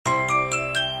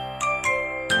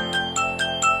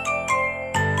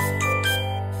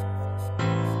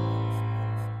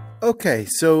Okay,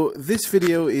 so this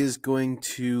video is going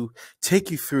to take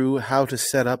you through how to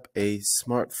set up a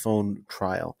smartphone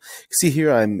trial. See here,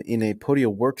 I'm in a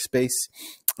Podio workspace.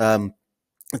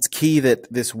 It's key that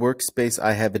this workspace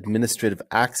I have administrative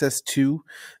access to,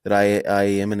 that I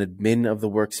am an admin of the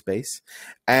workspace.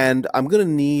 And I'm going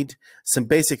to need some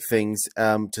basic things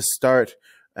to start.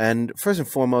 And first and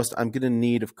foremost, I'm going to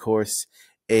need, of course,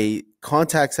 a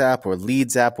contacts app or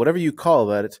leads app, whatever you call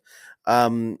it.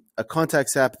 A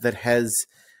contacts app that has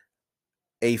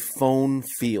a phone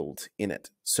field in it.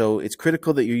 So it's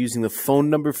critical that you're using the phone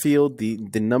number field, the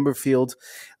number field,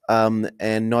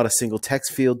 and not a single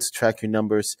text field to track your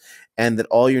numbers, and that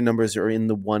all your numbers are in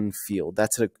the one field.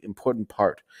 That's an important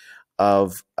part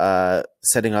of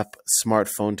setting up a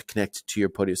smartphone to connect to your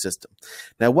Podio system.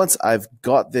 Now, once I've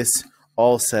got this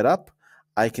all set up,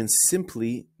 I can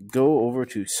simply go over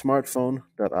to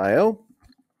smrtphone.io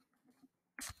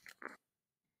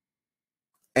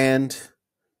and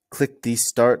click the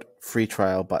Start Free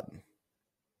Trial button.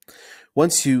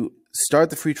 Once you start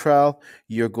the free trial,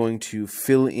 you're going to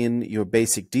fill in your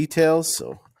basic details.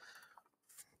 So,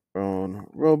 phone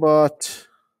robot.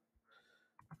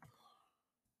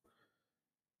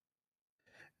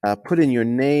 Put in your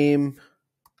name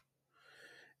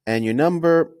and your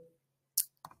number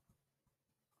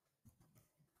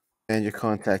and your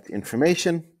contact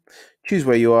information. Choose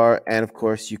where you are, and of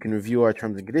course, you can review our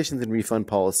terms and conditions and refund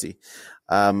policy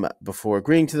before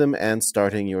agreeing to them and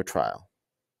starting your trial.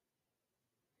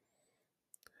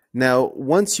 Now,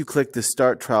 once you click the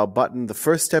Start Trial button, the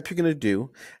first step you're going to do,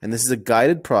 and this is a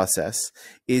guided process,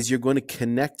 is you're going to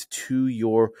connect to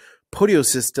your Podio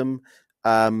system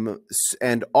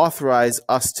and authorize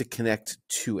us to connect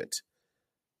to it.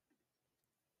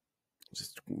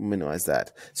 Just minimize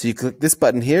that. So you click this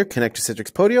button here, Connect to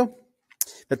Citrix Podio.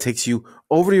 That takes you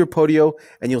over to your Podio,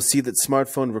 and you'll see that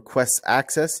smartphone requests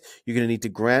access. You're going to need to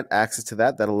grant access to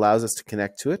that. That allows us to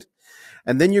connect to it.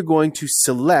 And then you're going to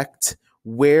select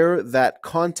where that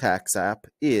contacts app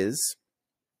is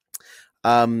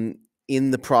in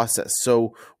the process.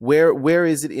 So where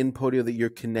is it in Podio that you're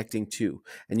connecting to?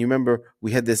 And you remember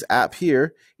we had this app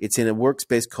here. It's in a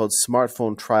workspace called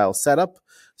Smartphone Trial Setup.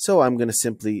 So I'm going to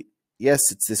simply, yes,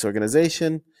 it's this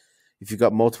organization. If you've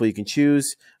got multiple, you can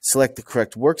choose. Select the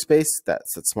correct workspace.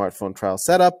 That's at Smartphone Trial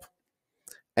Setup.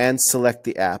 And select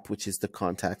the app, which is the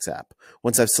Contacts app.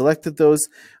 Once I've selected those,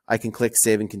 I can click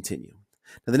Save and Continue.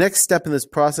 Now, the next step in this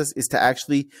process is to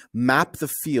actually map the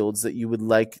fields that you would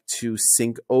like to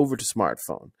sync over to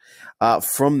smartphone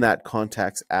from that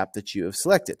Contacts app that you have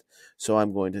selected. So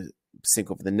I'm going to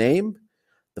sync over the name,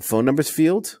 the phone numbers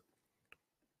field,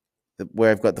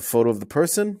 where I've got the photo of the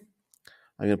person.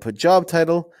 I'm going to put job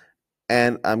title,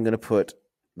 and I'm going to put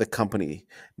the company.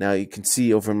 Now, you can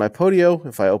see over in my Podio,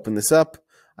 if I open this up,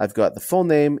 I've got the full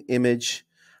name, image.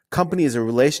 Company is a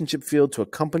relationship field to a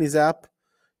company's app.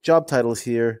 Job title is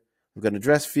here. I've got an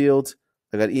address field.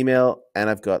 I've got email, and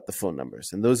I've got the phone numbers.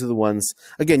 And those are the ones,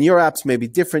 again, your apps may be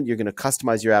different. You're going to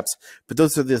customize your apps, but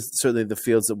those are certainly the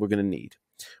fields that we're going to need.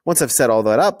 Once I've set all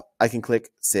that up, I can click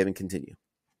Save and Continue.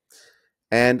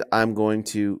 And I'm going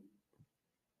to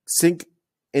sync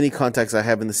any contacts I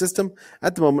have in the system.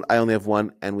 At the moment, I only have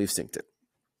one, and we've synced it.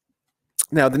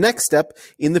 Now, the next step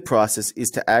in the process is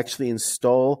to actually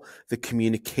install the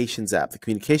Communications app. The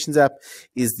Communications app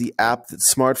is the app that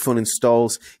smartphone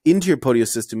installs into your Podio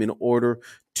system in order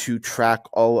to track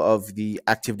all of the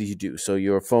activities you do. So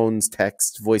your phones,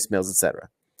 text, voicemails, etc.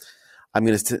 I'm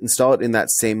going to install it in that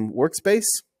same workspace.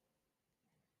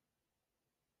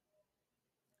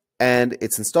 And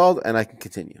it's installed, and I can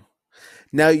continue.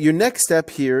 Now, your next step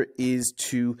here is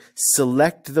to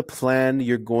select the plan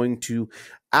you're going to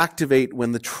activate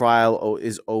when the trial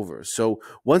is over. So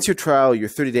once your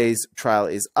 30 days trial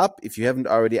is up, if you haven't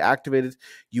already activated,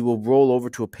 you will roll over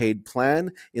to a paid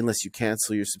plan unless you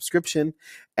cancel your subscription.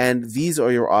 And these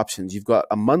are your options. You've got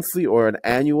a monthly or an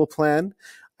annual plan.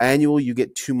 Annual, you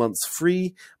get 2 months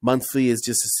free. Monthly is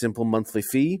just a simple monthly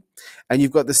fee. And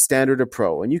you've got the standard or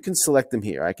pro, and you can select them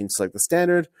here. I can select the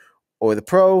standard or the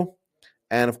pro.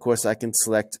 And of course, I can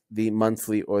select the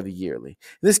monthly or the yearly.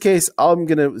 In this case, I'm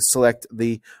going to select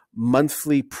the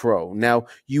monthly pro. Now,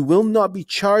 you will not be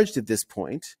charged at this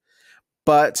point,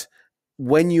 but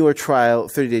when your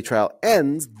 30-day trial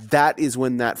ends, that is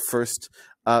when that first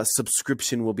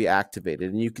subscription will be activated.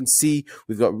 And you can see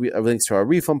we've got links to our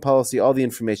refund policy, all the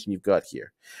information you've got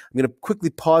here. I'm going to quickly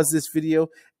pause this video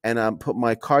and put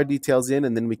my card details in,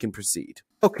 and then we can proceed.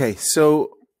 Okay,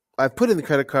 so I've put in the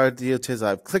credit card details,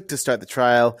 I've clicked to start the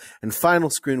trial, and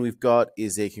final screen we've got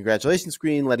is a congratulations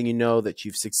screen letting you know that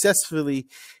you've successfully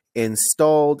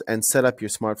installed and set up your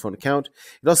smartphone account.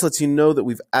 It also lets you know that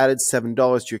we've added $7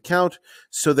 to your account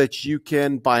so that you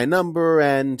can buy a number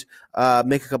and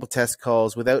make a couple test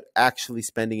calls without actually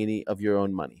spending any of your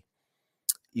own money.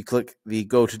 You click the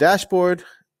Go to Dashboard,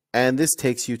 and this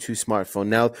takes you to smartphone.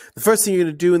 Now, the first thing you're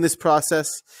going to do in this process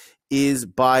is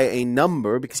buy a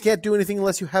number, because you can't do anything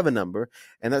unless you have a number,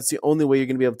 and that's the only way you're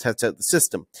going to be able to test out the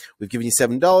system. We've given you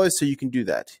 $7, so you can do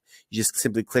that. You just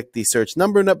simply click the Search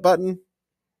Number button,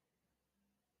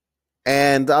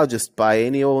 and I'll just buy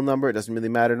any old number. It doesn't really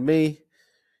matter to me.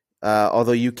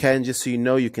 Although you can, just so you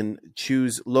know, you can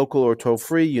choose local or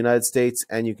toll-free, United States,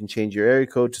 and you can change your area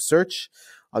code to search.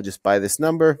 I'll just buy this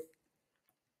number.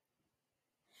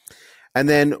 And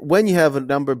then when you have a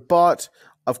number bought,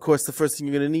 of course, the first thing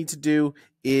you're going to need to do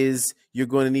is you're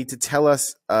going to need to tell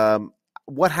us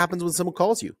what happens when someone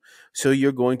calls you. So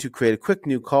you're going to create a quick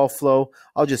new call flow.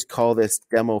 I'll just call this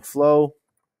demo flow.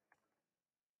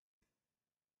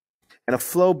 And a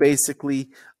flow basically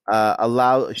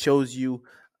shows you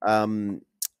and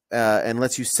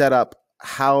lets you set up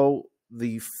how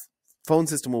the phone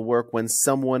system will work when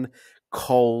someone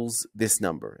calls this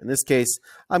number. In this case,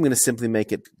 I'm going to simply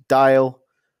make it dial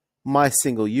my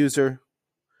single user,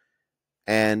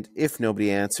 and if nobody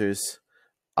answers,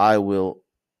 I will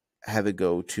have it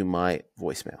go to my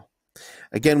voicemail.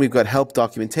 Again, we've got help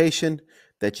documentation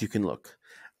that you can look.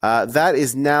 That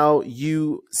is now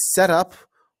you set up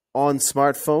on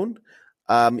smartphone.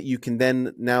 You can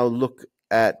then now look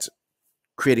at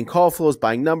creating call flows,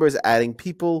 buying numbers, adding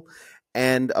people,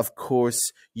 and of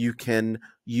course, you can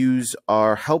use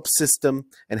our help system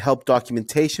and help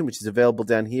documentation, which is available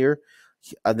down here.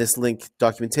 This link,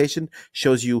 documentation,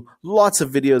 shows you lots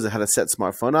of videos of how to set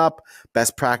smartphone up,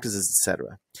 best practices,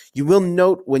 etc. You will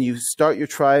note when you start your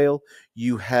trial,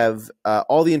 you have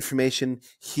all the information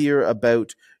here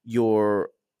about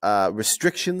your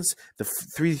restrictions. The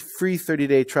free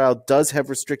 30-day trial does have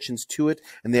restrictions to it,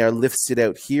 and they are listed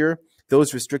out here.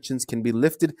 Those restrictions can be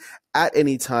lifted at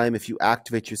any time if you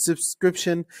activate your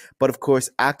subscription. But of course,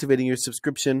 activating your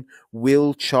subscription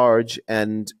will charge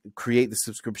and create the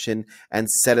subscription and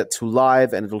set it to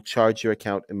live, and it'll charge your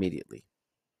account immediately.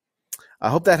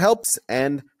 I hope that helps,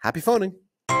 and happy phoning.